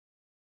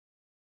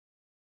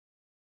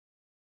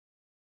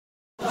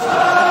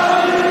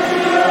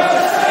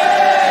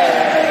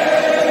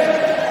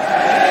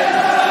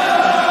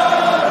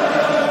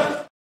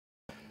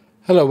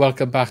Hello,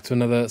 welcome back to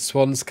another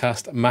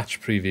SwansCast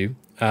match preview.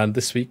 And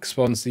this week,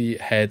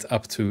 Swansea head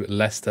up to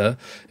Leicester,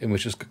 in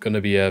which is going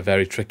to be a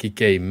very tricky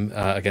game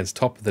against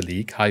top of the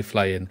league,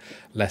 high-flying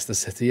Leicester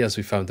City, as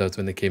we found out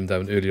when they came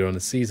down earlier on the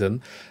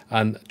season.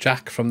 And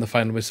Jack from the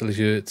Final Whistle is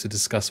here to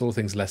discuss all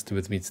things Leicester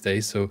with me today.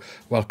 So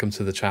welcome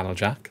to the channel,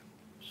 Jack.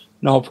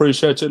 No, I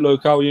appreciate it,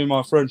 Luke. How are you,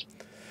 my friend?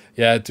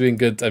 Yeah, doing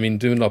good. I mean,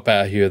 doing a lot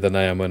better here than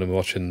I am when I'm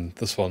watching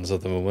the Swans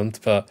at the moment.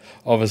 But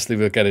obviously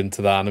we'll get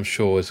into that, and I'm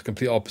sure it's a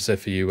complete opposite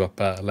for you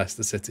up at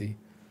Leicester City.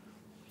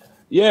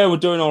 Yeah, we're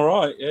doing all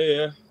right.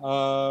 Yeah.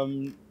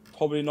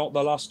 Probably not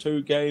the last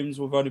two games.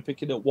 We've only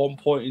picking up 1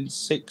 point in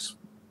 6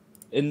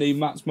 in the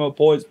maximum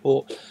points.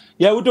 But,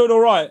 yeah, we're doing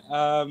all right.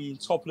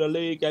 Top of the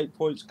league, 8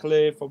 points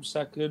clear from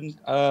second.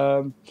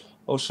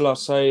 Or shall I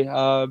say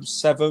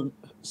 7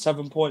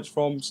 points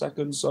from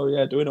second. So,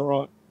 yeah, doing all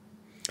right.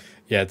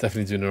 Yeah,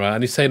 definitely doing all right.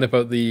 And you're saying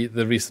about the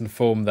recent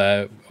form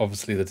there,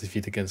 obviously the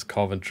defeat against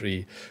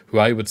Coventry, who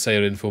I would say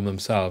are in form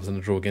themselves, and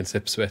the draw against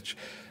Ipswich.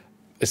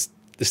 There's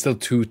still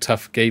 2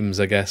 tough games,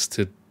 I guess,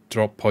 to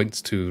drop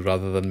points to,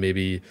 rather than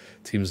maybe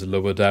teams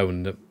lower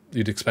down.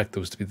 You'd expect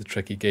those to be the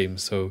tricky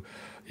games. So,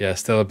 yeah,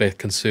 still a bit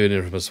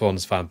concerning from a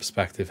Swans fan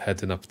perspective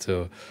heading up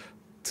to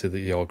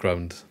your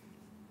ground.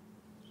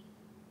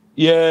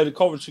 Yeah, the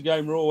Coventry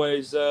game are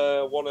always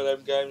one of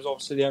them games.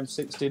 Obviously, the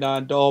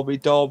M69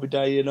 Derby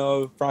Day, you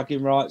know,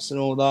 bragging rights and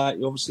all that.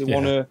 You obviously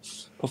want to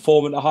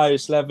perform at the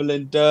highest level.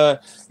 And,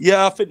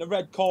 yeah, I think the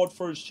red card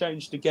for us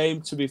changed the game,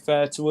 to be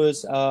fair to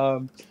us.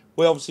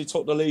 We obviously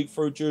took the league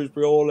through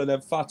Dewsbury Hall, and then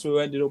Fatu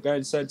ended up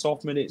getting sent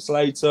off minutes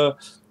later,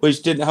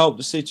 which didn't help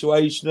the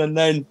situation. And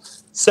then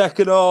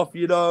second half,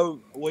 you know,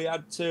 we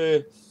had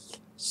to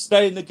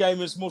stay in the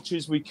game as much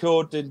as we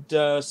could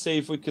and see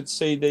if we could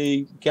see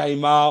the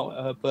game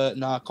out. But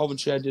no,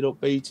 Coventry ended up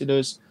beating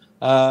us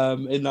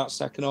in that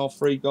second half,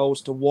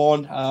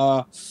 3-1.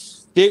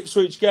 The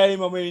Ipswich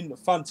game, I mean,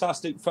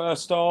 fantastic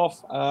first half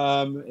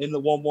in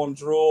the 1-1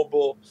 draw.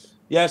 But,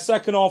 yeah,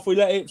 second half, we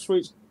let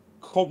Ipswich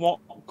come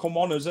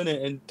on us,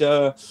 innit? And,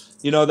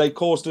 you know, they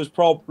caused us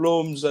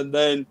problems. And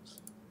then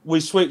we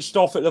switched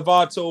off at the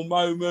vital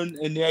moment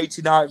in the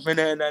 89th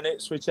minute. And then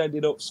Ipswich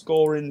ended up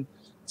scoring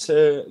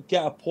to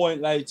get a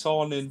point late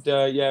on, and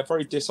yeah,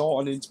 very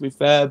disheartening, to be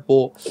fair.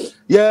 But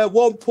yeah,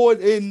 1 point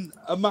in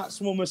a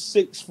maximum of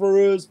 6 for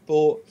us.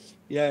 But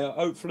yeah,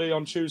 hopefully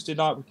on Tuesday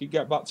night we can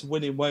get back to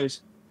winning ways.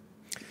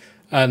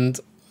 And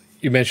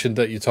you mentioned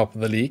that you're top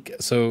of the league,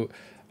 so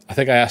I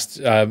think I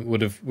asked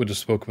would have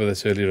spoken with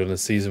this earlier in the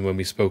season when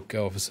we spoke,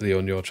 obviously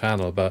on your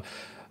channel. But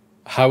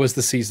how has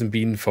the season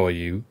been for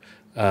you?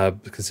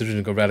 Considering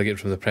you got relegated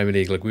from the Premier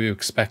League, like, were you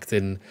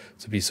expecting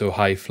to be so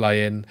high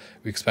flying?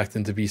 Were you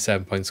expecting to be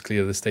 7 points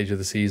clear at this stage of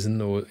the season,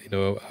 or you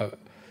know,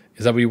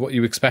 is that what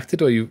you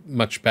expected, or are you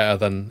much better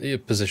than your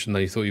position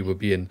than you thought you would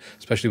be in,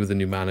 especially with the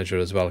new manager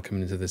as well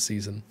coming into this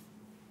season?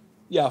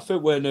 Yeah, I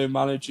think we're a new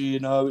manager. You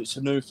know, it's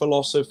a new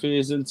philosophy,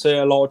 isn't it?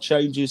 A lot of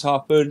changes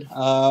happen.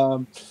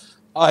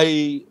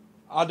 I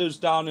had us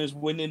down as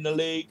winning the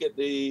league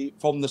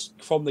from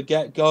the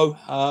get go.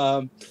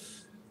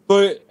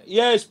 But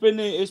yeah, it's been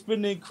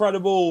an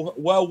incredible,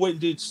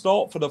 well-winded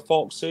start for the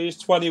Foxes.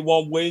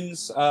 21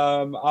 wins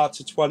out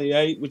of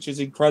 28, which is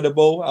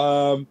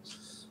incredible.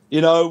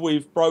 You know,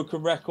 we've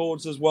broken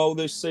records as well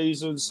this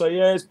season. So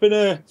yeah, it's been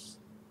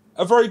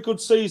a very good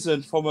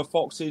season from a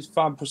Foxes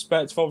fan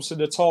perspective. Obviously,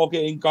 the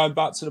targeting going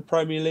back to the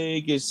Premier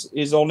League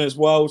is on as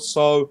well.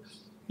 So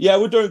yeah,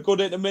 we're doing good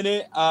at the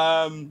minute.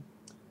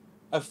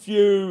 A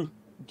few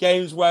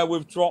games where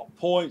we've dropped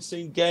points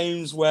in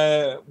games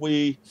where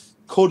we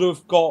could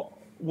have got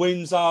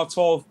wins out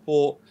of,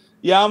 but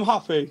yeah, I'm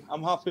happy.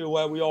 I'm happy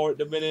where we are at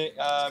the minute.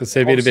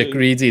 They're being a bit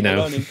greedy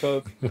now.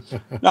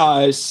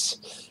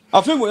 Nice.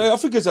 I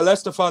think as a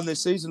Leicester fan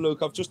this season,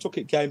 Luke, I've just took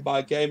it game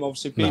by game.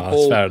 Obviously, people. No,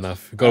 that's fair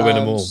enough. You've got to win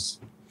them all.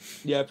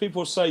 Yeah,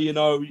 people say, you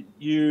know,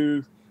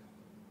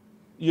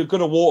 you're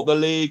going to walk the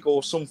league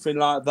or something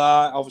like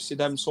that. Obviously,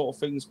 them sort of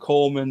things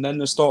come, and then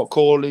they start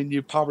calling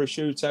you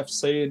Parachute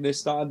FC and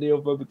this, that, and the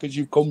other because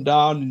you've come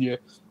down and you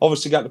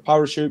obviously get the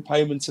parachute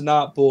payment and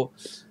that. But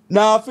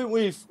no, I think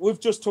we've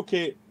just took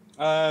it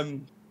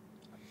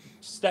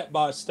step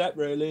by step,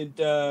 really,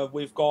 and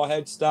we've got our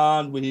heads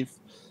down. We've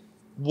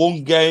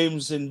won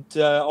games, and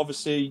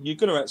obviously you're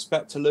going to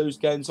expect to lose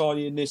games, aren't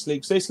you, in this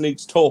league? So this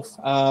league's tough.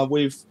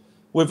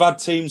 We've had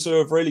teams who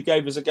have really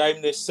gave us a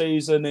game this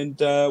season,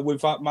 and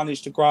we've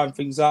managed to grind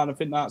things out. And I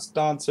think that's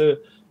down to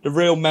the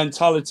real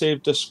mentality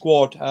of the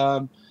squad.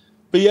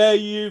 But yeah,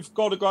 you've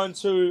got to go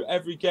into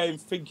every game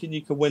thinking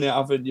you can win it,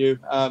 haven't you,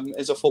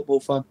 as a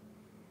football fan?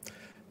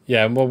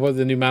 Yeah, and what about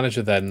the new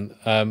manager then?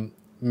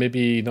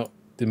 Maybe not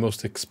the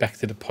most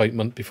expected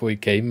appointment before he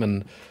came,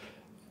 and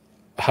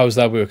how's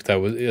that worked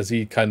out? Has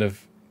he kind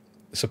of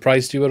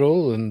surprised you at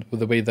all, and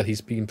with the way that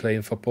he's been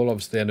playing football?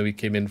 Obviously, I know he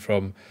came in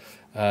from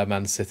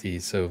Man City,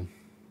 so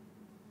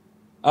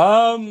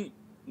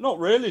Not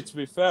really, to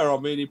be fair. I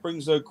mean, he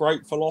brings a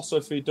great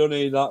philosophy, doesn't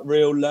he? That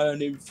real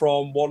learning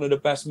from one of the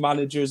best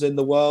managers in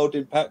the world,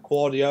 in Pep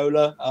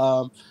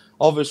Guardiola.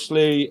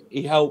 Obviously,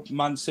 he helped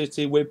Man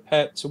City with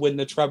Pep to win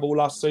the treble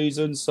last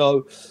season.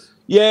 So,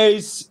 yeah,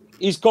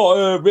 he's got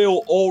a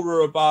real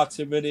aura about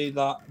him, and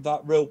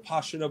that real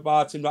passion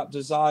about him, that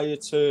desire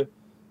to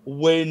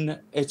win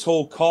at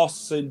all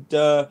costs. And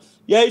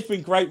yeah, he's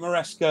been great,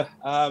 Maresca.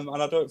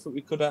 And I don't think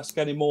we could ask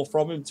any more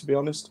from him, to be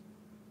honest.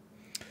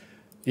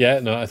 Yeah,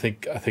 no, I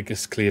think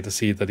it's clear to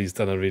see that he's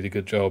done a really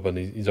good job, and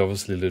he's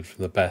obviously learned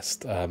from the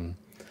best.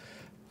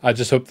 I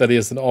just hope that he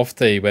has an off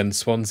day when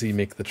Swansea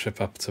make the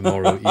trip up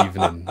tomorrow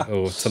evening,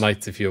 or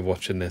tonight if you're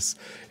watching this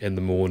in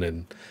the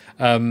morning.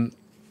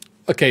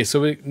 Okay,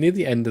 so we're near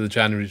the end of the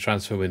January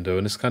transfer window,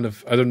 and it's kind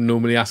of, I don't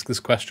normally ask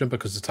this question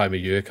because the time of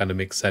year kind of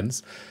makes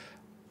sense.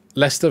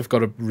 Leicester have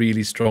got a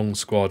really strong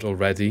squad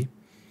already.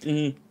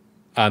 Mm-hmm.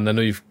 And I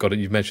know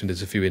you've mentioned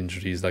there's a few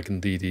injuries, like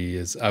Ndidi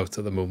is out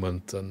at the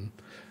moment, and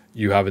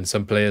you having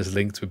some players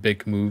linked with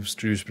big moves.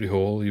 Dewsbury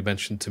Hall, you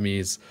mentioned to me,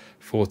 is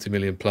 40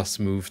 million plus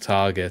move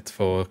target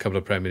for a couple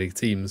of Premier League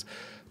teams.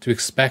 Do you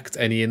expect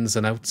any ins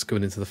and outs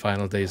going into the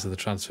final days of the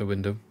transfer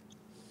window?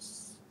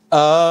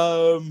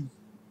 I'm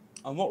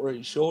not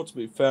really sure, to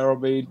be fair. I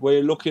mean,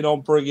 we're looking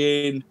on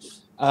bringing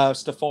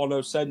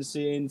Stefano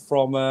Sensi in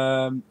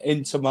from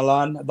Inter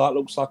Milan. That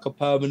looks like a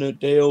permanent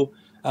deal.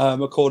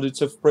 According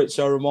to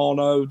Fabrizio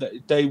Romano,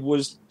 they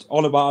was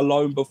on about a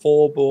loan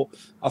before, but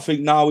I think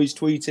now he's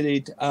tweeted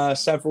it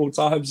several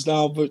times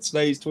now, but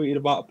today he's tweeted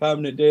about a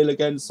permanent deal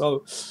again.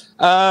 So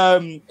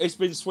it's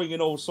been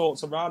swinging all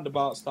sorts of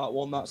roundabouts,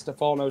 that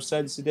Stefano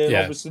Sensi deal.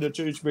 Yeah. Obviously, the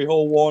Dewsbury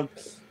Hall one.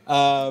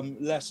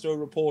 Leicester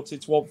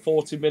reported to want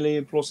 40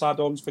 million plus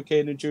add-ons for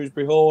Keenan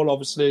Dewsbury Hall.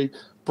 Obviously,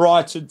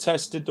 Brighton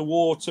tested the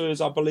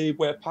waters. I believe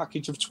we're a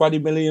package of £20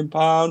 million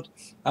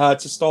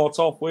to start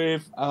off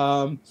with.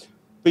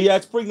 But yeah,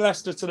 to bring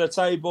Leicester to the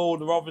table,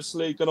 they're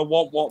obviously going to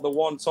want what they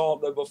want,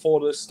 aren't they,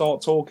 before they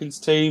start talking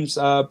to teams.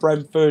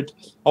 Brentford,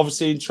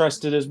 obviously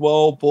interested as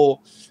well. But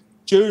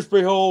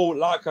Dewsbury Hall,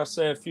 like I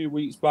said a few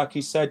weeks back,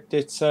 he said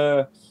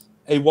that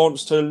he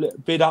wants to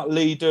be that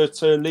leader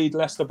to lead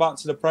Leicester back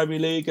to the Premier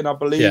League. And I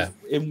believe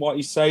in what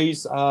he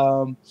says.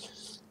 Yeah,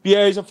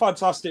 he's a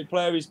fantastic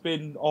player. He's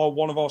been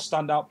one of our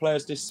standout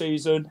players this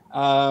season.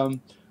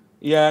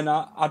 Yeah, and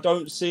I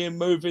don't see him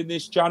moving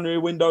this January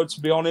window,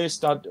 to be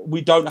honest.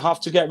 We don't have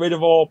to get rid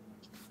of our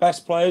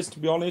best players, to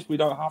be honest. We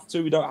don't have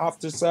to. We don't have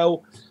to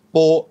sell.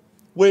 But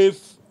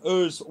with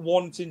us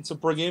wanting to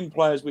bring in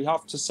players, we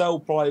have to sell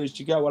players.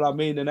 Do you get what I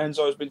mean? And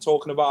Enzo's been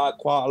talking about it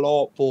quite a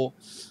lot. But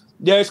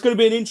yeah, it's going to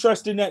be an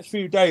interesting next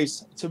few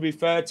days, to be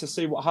fair, to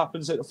see what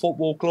happens at the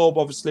football club.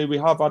 Obviously, we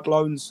have had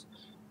loans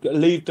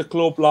leave the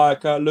club,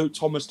 like Luke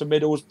Thomas to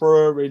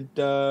Middlesbrough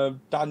and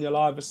Daniel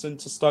Iverson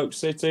to Stoke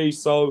City.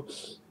 So,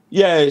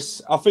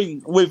 yes, I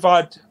think we've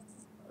had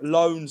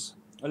loans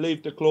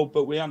leave the club,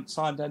 but we haven't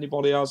signed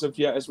anybody as of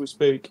yet as we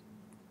speak.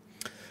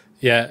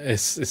 Yeah, it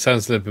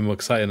sounds a little bit more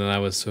exciting than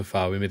ours so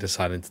far. We made a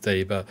signing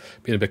today, but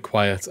being a bit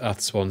quiet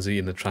at Swansea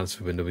in the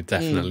transfer window, we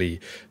definitely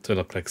don't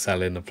look like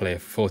selling a player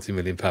for £40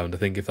 million. I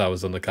think if that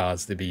was on the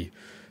cards, they'd be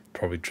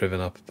probably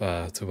driven up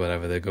to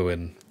wherever they're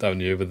going down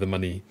here with the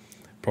money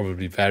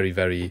probably very,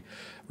 very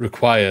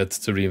required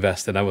to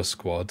reinvest in our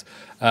squad.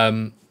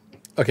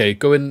 Okay,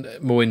 going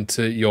more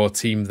into your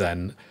team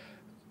then.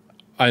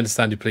 I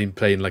understand you're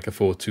playing like a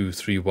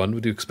 4-2-3-1.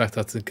 Would you expect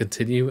that to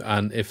continue?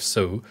 And if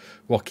so,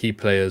 what key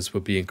players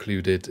would be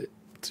included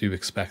to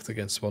expect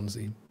against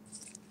Swansea?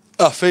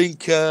 I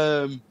think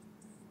Hermanson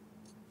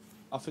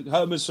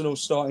will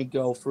start in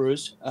goal for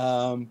us.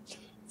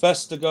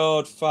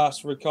 Vestergaard,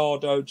 Fass,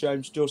 Ricardo,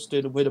 James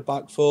Justin with a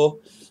back four.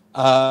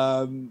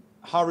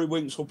 Harry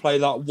Winks will play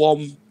that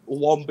one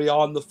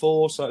behind the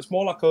four, so it's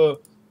more like a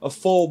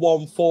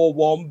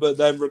 4-1-4-1, but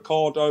then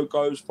Ricardo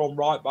goes from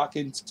right back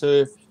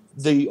into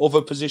the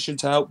other position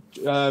to help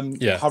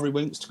Harry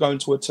Winks to go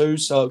into a 2.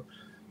 So,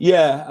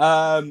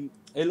 yeah,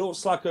 it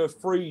looks like a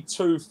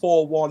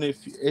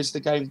 3-2-4-1 as the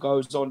game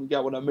goes on. You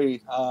get what I mean?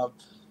 I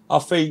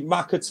think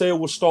McAteer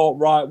will start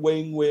right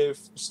wing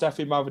with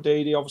Steffi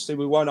Mavadini. Obviously,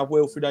 we won't have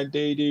Wilfred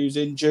Ndidi, who's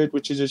injured,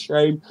 which is a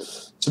shame,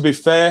 to be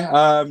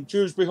fair.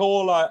 Dewsbury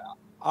Hall,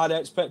 I'd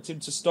expect him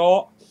to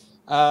start,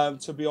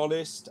 to be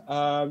honest.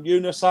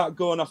 Yunus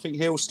Atgun, I think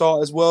he'll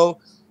start as well.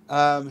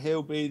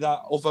 He'll be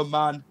that other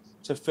man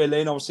to fill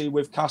in, obviously,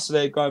 with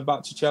Cassidy going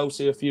back to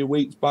Chelsea a few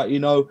weeks back, you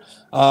know.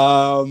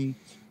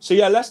 So,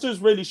 yeah,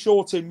 Leicester's really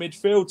short in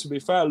midfield, to be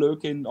fair,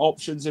 Luke, in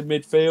options in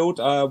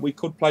midfield. We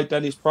could play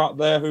Dennis Pratt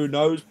there, who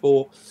knows,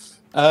 but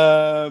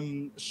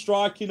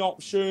striking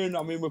option,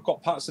 I mean, we've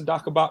got Patson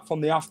Daka back from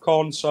the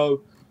AFCON,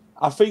 so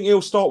I think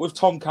he'll start with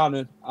Tom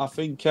Cannon. I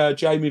think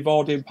Jamie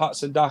Vardy and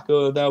Patson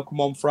Daka, they'll come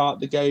on throughout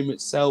the game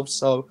itself.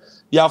 So,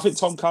 yeah, I think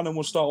Tom Cannon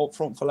will start up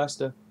front for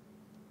Leicester.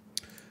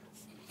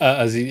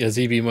 Has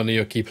he been one of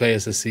your key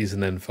players this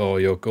season then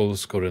for your goal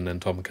scoring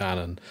and Tom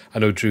Cannon? I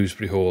know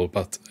Dewsbury Hall,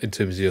 but in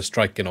terms of your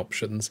striking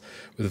options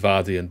with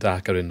Vardy and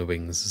Daka in the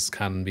wings, has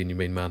Cannon been your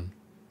main man?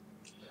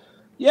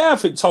 Yeah, I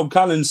think Tom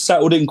Cannon's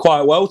settled in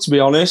quite well, to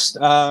be honest.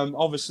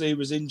 Obviously, he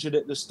was injured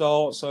at the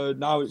start, so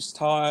now it's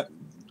kind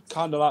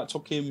of like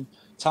took him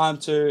time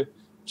to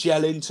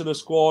gel into the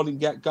squad and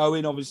get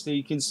going. Obviously,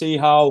 you can see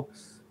how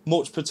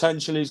much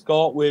potential he's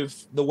got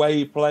with the way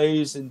he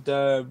plays and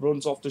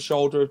runs off the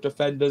shoulder of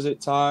defenders at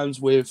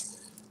times with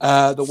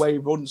the way he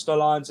runs the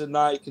lines and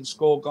that. He can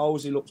score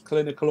goals. He looks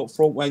clinical up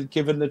front when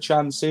given the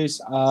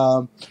chances.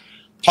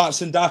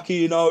 Patson Daki,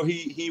 you know,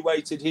 he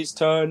waited his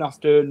turn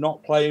after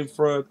not playing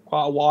for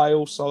quite a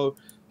while. So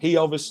he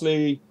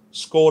obviously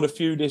scored a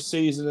few this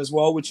season as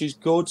well, which is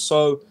good.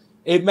 So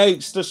it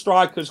makes the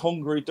strikers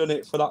hungry, doesn't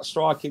it, for that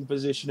striking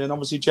position. And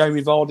obviously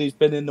Jamie Vardy's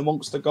been in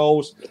amongst the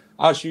goals,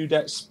 as you'd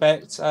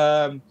expect,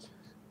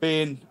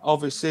 being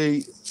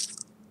obviously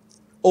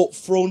up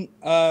front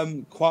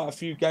quite a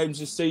few games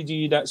this season.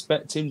 You'd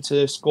expect him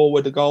to score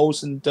with the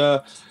goals. And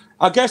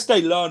I guess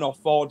they learn off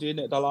Vardy,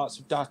 innit? The likes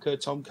of Daka,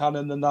 Tom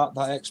Cannon, and that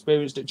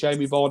experience that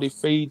Jamie Vardy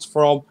feeds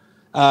from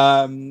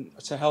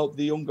to help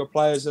the younger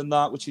players and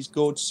that, which is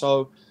good.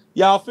 So,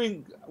 yeah, I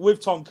think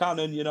with Tom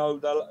Cannon, you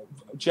know,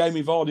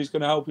 Jamie Vardy's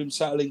going to help him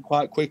settle in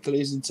quite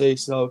quickly, isn't he?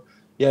 So,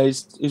 yeah,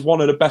 he's one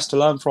of the best to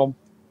learn from.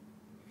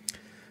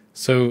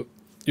 So,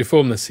 your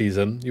form this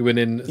season, you win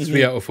in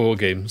 3 out of 4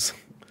 games.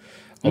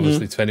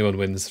 Obviously, 21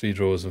 wins, 3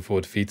 draws, and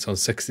 4 defeats on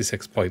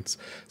 66 points,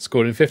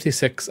 scoring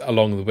 56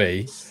 along the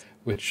way,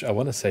 which I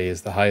want to say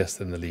is the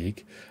highest in the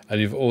league. And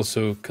you've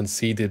also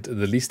conceded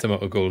the least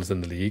amount of goals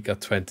in the league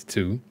at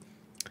 22.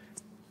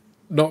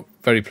 Not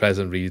very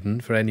pleasant reading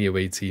for any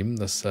away team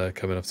that's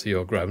coming up to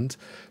your ground.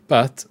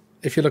 But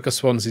if you look at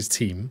Swansea's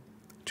team,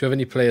 do you have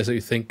any players that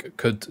you think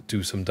could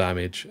do some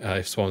damage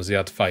if Swansea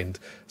had to find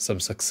some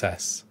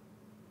success?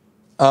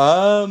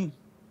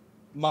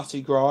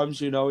 Matty Grimes,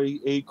 you know,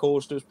 he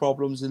caused us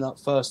problems in that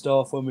first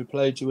half when we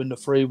played you in the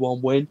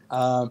 3-1 win,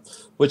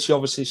 which he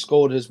obviously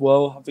scored as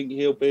well. I think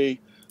he'll be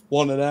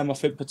one of them. I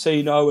think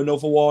Patino,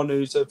 another one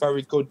who's a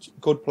very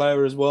good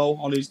player as well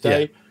on his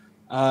day.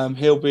 Yeah.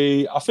 He'll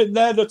be. I think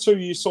they're the two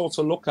you sort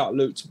of look at,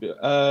 Luke,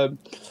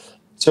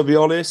 to be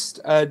honest.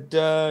 And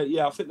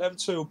yeah, I think them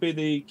two will be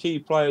the key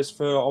players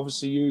for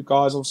obviously you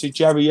guys. Obviously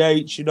Jerry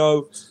H, you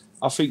know,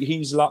 I think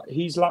he's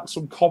lacked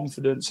some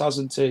confidence,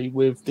 hasn't he,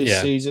 with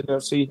this season?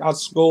 Obviously, he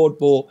has scored,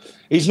 but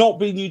he's not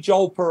been your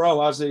Joel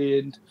Perreault, has he?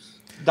 And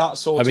that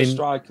sort of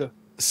striker.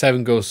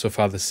 7 goals so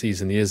far this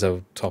season. He is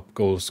our top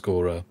goal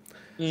scorer.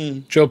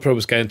 Joel Perreault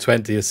was getting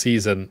 20 a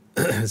season.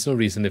 There's no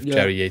reason if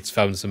Jerry Yates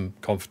found some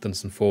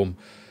confidence and form.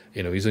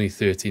 You know, he's only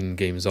 13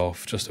 games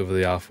off, just over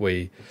the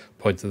halfway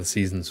point of the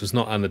season. So it's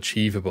not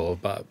unachievable,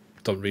 but I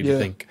don't really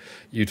think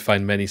you'd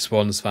find many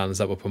Swans fans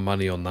that would put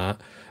money on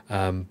that.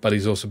 But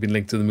he's also been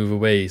linked to the move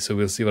away, so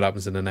we'll see what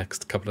happens in the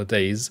next couple of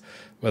days,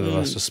 whether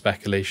that's just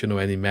speculation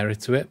or any merit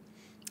to it.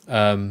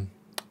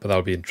 But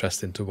that'll be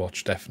interesting to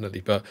watch,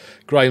 definitely. But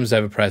Grimes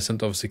ever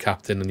present, obviously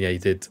captain, and yeah, he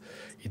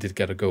did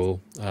get a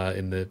goal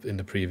in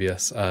the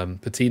previous.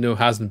 Patino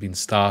hasn't been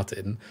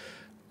starting.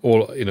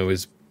 All you know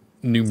is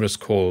numerous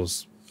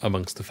calls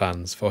amongst the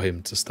fans for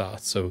him to start,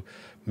 so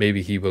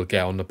maybe he will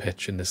get on the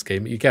pitch in this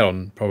game. You get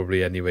on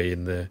probably anyway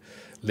in the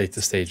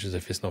later stages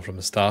if it's not from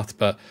the start,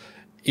 but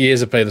he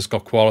is a player that's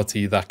got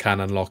quality that can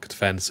unlock a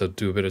defence or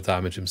do a bit of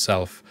damage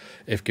himself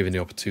if given the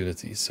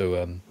opportunity.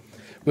 So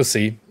we'll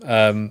see.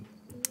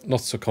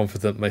 Not so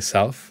confident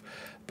myself,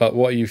 but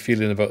what are you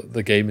feeling about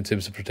the game in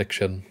terms of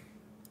prediction?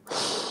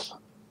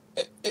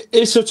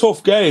 It's a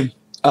tough game.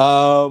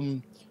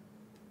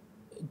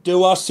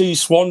 Do I see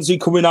Swansea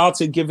coming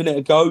out and giving it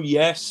a go?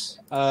 Yes.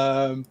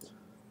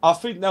 I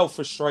think they'll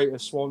frustrate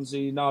us,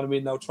 Swansea. You know what I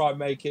mean? They'll try and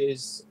make it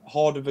as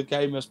hard of a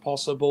game as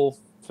possible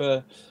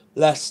for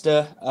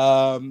Leicester.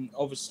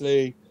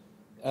 Obviously,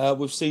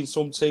 we've seen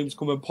some teams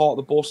come and park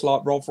the bus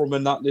like Rotherham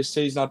and that this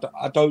season.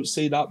 I don't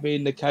see that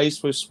being the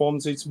case with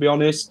Swansea, to be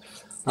honest.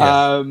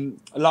 Yeah.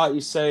 Like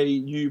you say,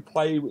 you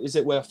play, is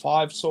it where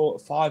 5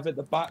 at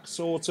the back,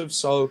 sort of?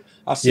 So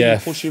I see you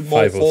pushing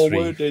more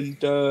forward and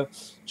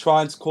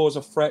trying to cause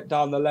a threat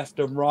down the left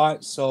and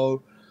right.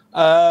 So,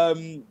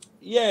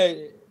 yeah,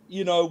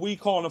 you know, we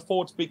can't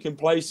afford to be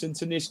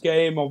complacent in this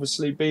game,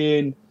 obviously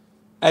being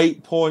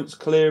 8 points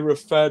clear of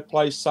third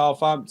place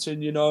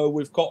Southampton. You know,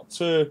 we've got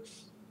to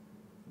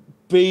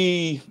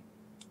be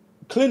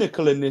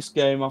clinical in this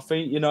game, I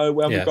think. You know,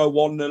 when we go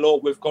 1-0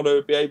 up, we've got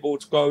to be able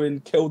to go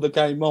and kill the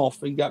game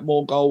off and get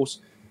more goals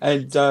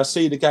and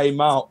see the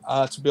game out,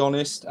 to be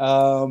honest,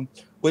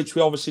 which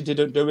we obviously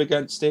didn't do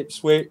against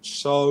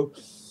Ipswich. So,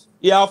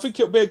 yeah, I think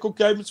it'll be a good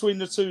game between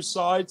the two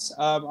sides.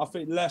 I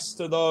think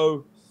Leicester,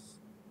 though,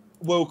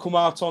 will come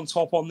out on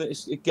top on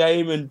this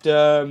game.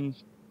 And,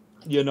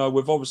 you know,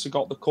 we've obviously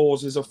got the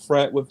causes of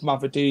threat with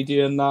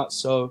Mavididi and that.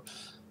 So,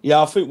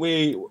 yeah, I think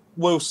we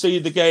will see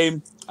the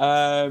game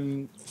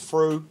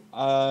through.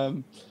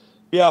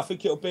 Yeah, I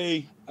think it'll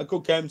be a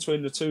good game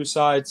between the two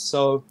sides.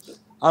 So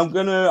I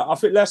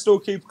think Leicester will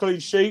keep a clean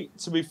sheet,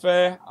 to be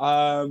fair.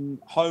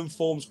 Home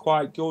form's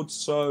quite good.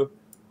 So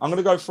I'm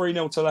going to go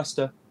 3-0 to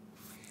Leicester.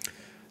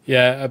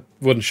 Yeah, it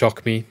wouldn't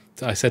shock me.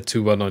 I said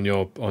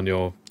 2-1 on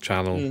your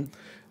channel.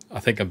 I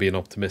think I'm being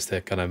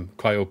optimistic, and I'm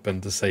quite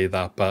open to say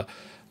that. But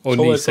It's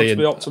only always good to saying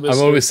be optimistic.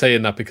 I'm always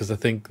saying that because I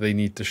think they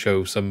need to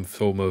show some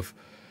form of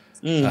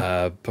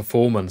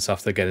performance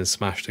after getting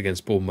smashed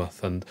against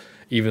Bournemouth. And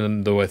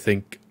even though I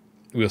think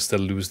we'll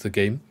still lose the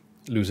game,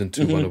 losing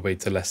 2-1 away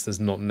to Leicester is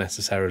not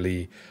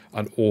necessarily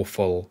an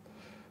awful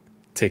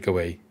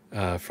takeaway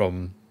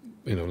from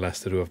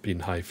Leicester, who have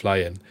been high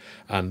flying,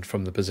 and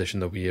from the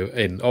position that we are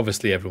in.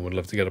 Obviously, everyone would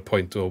love to get a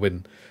point or a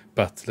win,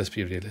 but let's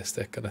be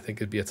realistic, and I think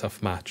it'd be a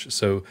tough match.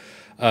 So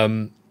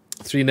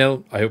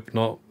 3-0, I hope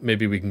not.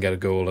 Maybe we can get a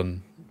goal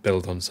and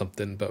build on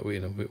something, but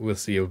we'll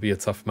see. It'll be a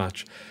tough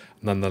match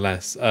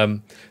nonetheless.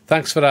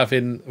 Thanks for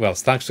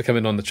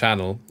coming on the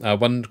channel.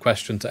 One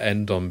question to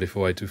end on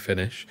before I do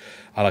finish.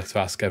 I like to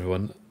ask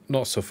everyone,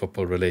 not so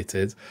football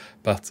related,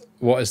 but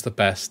what is the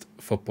best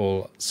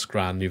football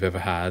scran you've ever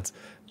had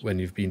when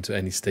you've been to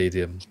any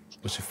stadium?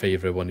 What's your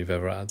favourite one you've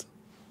ever had?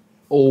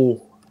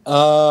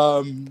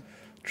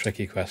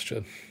 Tricky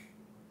question.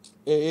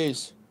 It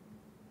is.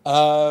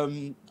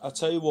 I'll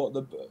tell you what,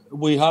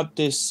 we had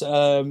this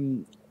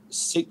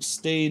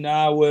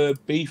 16-hour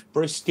beef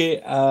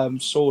brisket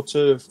sort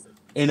of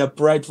in a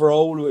bread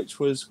roll, which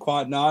was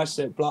quite nice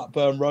at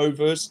Blackburn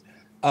Rovers.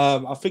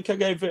 I think I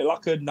gave it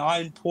like a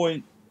 9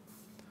 point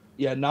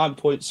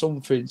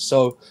something.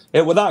 So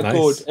it was that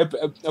nice.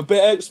 Good. A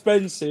bit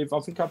expensive. I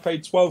think I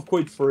paid 12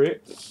 quid for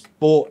it,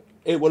 but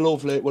it was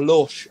lovely. It was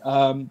lush.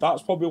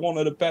 That's probably one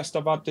of the best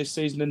I've had this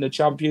season in the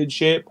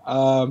Championship.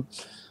 I'd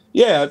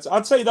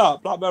say that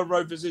Blackburn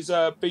Rovers is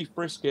a beef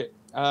brisket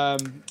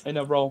in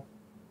a roll.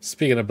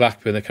 Speaking of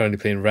Blackburn, they're currently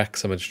playing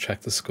Wrexham. I just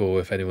checked the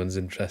score if anyone's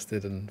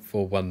interested, and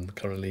 4-1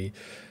 currently.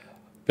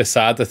 Bit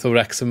sad. I thought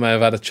Wrexham might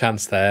have had a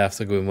chance there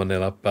after going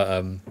 1-0 up, but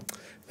I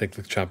think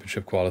the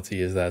Championship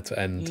quality is there to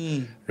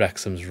end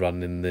Wrexham's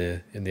run in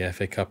the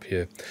FA Cup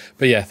here.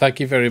 But yeah, thank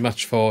you very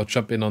much for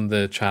jumping on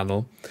the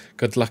channel.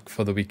 Good luck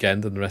for the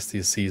weekend and the rest of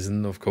your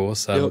season, of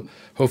course.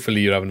 Hopefully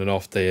you're having an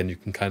off day and you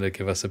can kind of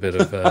give us a bit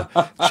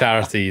of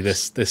charity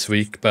this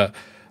week. But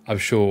I'm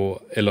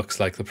sure it looks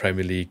like the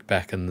Premier League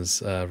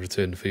beckons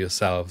return for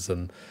yourselves,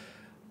 and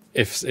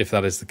if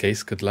that is the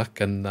case, good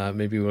luck, and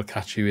maybe we'll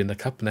catch you in the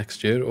Cup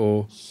next year,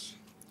 or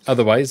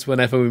otherwise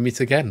whenever we meet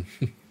again.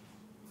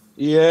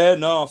 Yeah,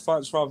 no,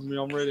 thanks for having me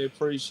on. Really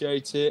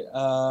appreciate it.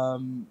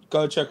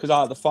 Go check us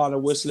out at the Final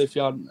Whistle if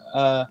you haven't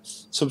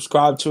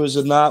subscribed to us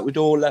and that. We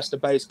do all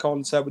Leicester-based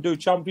content. We do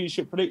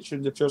Championship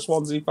predictions if you're a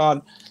Swansea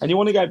fan and you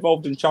want to get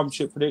involved in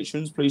Championship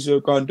predictions, please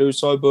do go and do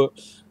so. But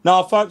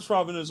no, thanks for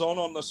having us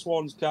on the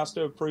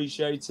SwansCast. I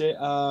appreciate it.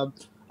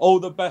 All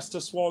the best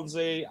to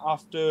Swansea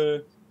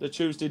after the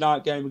Tuesday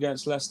night game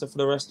against Leicester for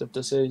the rest of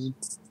the season.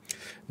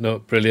 No,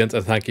 brilliant,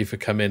 and thank you for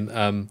coming.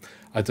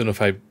 I don't know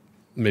if I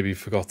maybe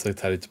forgot to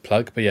tell you to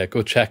plug, but yeah,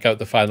 go check out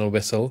the Final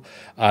Whistle,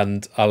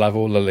 and I'll have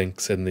all the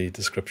links in the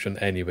description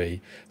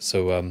anyway.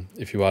 So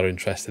if you are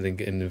interested in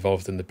getting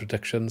involved in the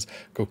predictions,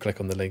 go click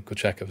on the link, go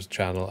check out his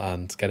channel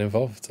and get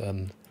involved.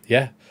 And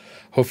yeah,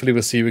 hopefully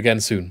we'll see you again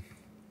soon.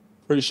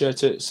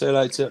 Appreciate it. See you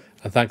later.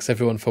 And thanks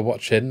everyone for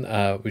watching.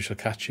 We shall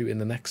catch you in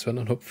the next one,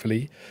 and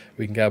hopefully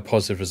we can get a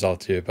positive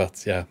result here.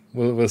 But yeah,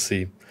 we'll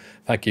see.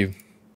 Thank you.